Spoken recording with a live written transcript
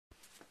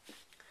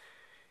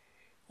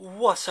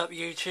What's up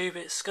YouTube,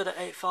 it's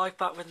Scudder85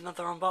 back with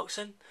another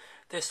unboxing.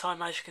 This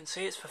time, as you can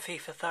see, it's for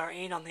FIFA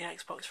 13 on the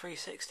Xbox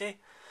 360.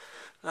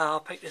 I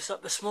picked this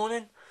up this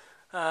morning,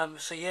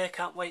 so yeah,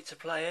 can't wait to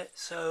play it.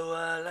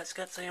 So let's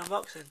get to the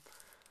unboxing.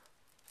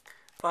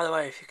 By the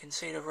way, if you can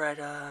see the red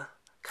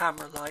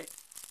camera light,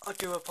 I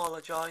do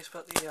apologise,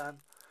 but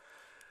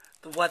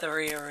the weather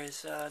here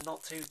is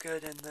not too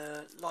good, and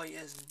the light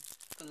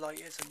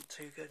isn't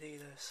too good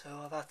either. So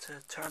I've had to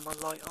turn my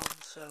light on.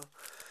 So.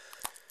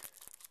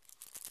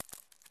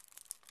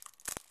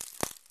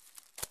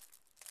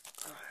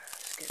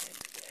 Let's get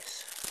into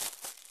this.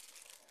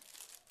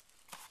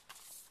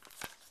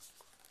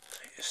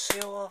 Take the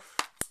seal off.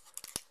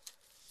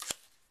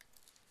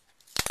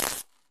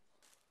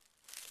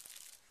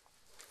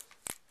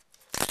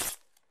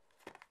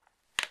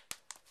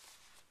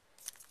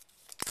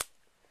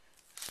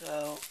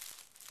 So,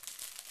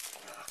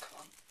 come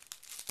on.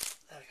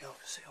 There we go,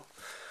 seal.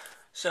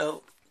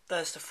 So,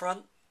 there's the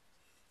front.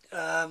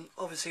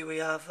 Obviously we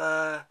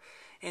have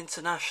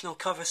international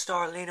cover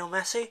star Lionel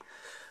Messi.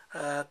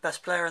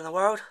 Best player in the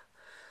world.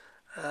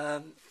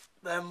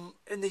 Then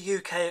in the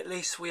UK at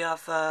least we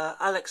have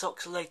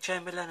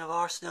Oxlade-Chamberlain of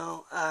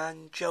Arsenal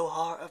and Joe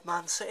Hart of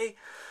Man City.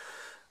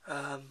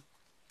 And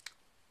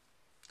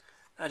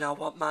I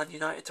want Man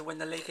United to win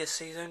the league this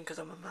season because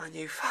I'm a Man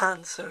U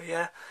fan, so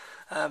yeah.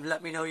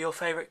 Let me know your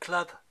favourite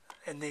club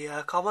in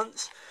the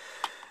comments.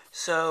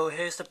 So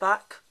here's the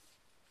back.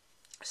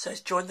 It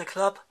says join the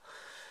club.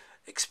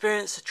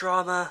 Experience the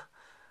drama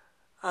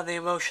and the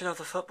emotion of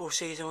the football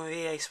season with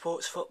EA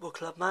Sports Football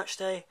Club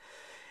Matchday.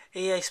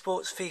 EA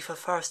Sports FIFA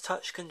First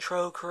Touch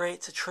Control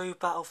creates a true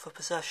battle for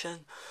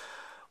possession,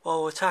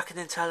 while attacking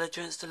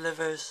intelligence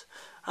delivers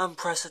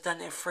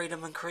unprecedented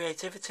freedom and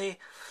creativity.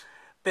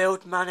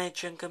 Build,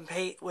 manage and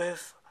compete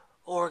with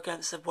or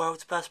against the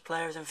world's best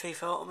players in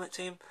FIFA Ultimate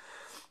Team,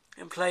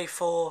 and play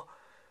for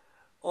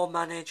or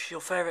manage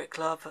your favourite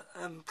club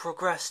and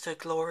progress to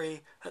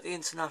glory at the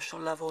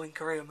international level in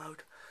career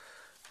mode.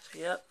 So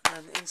yep,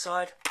 and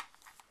inside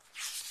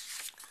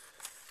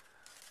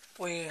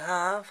we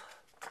have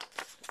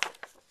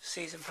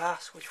Season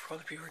Pass, which will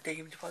probably be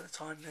redeemed by the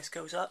time this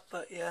goes up,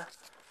 but yeah,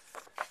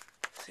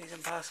 Season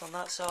Pass on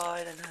that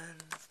side, and then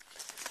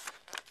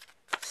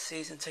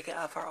Season Ticket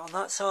advert on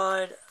that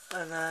side,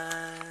 and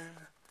then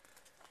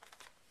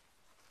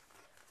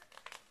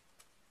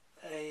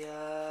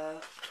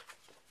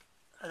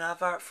an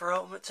advert for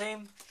Ultimate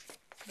Team,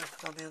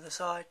 nothing on the other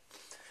side,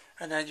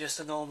 and then just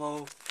a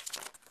normal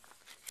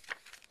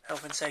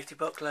health and safety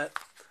booklet.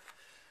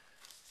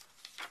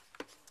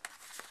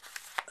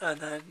 And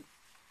then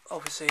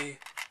obviously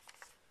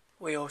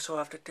we also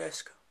have the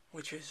disc,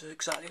 which is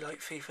exactly like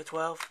FIFA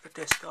 12, the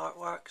disc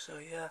artwork. So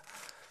yeah,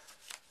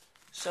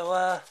 so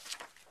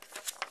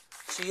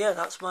yeah,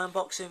 that's my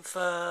unboxing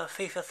for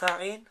FIFA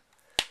 13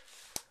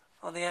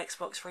 on the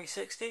Xbox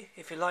 360.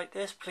 If you like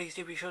this, please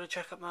do be sure to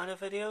check out my other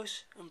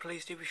videos, and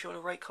please do be sure to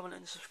rate, comment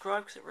and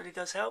subscribe, because it really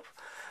does help.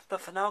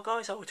 But for now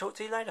guys, I will talk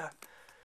to you later.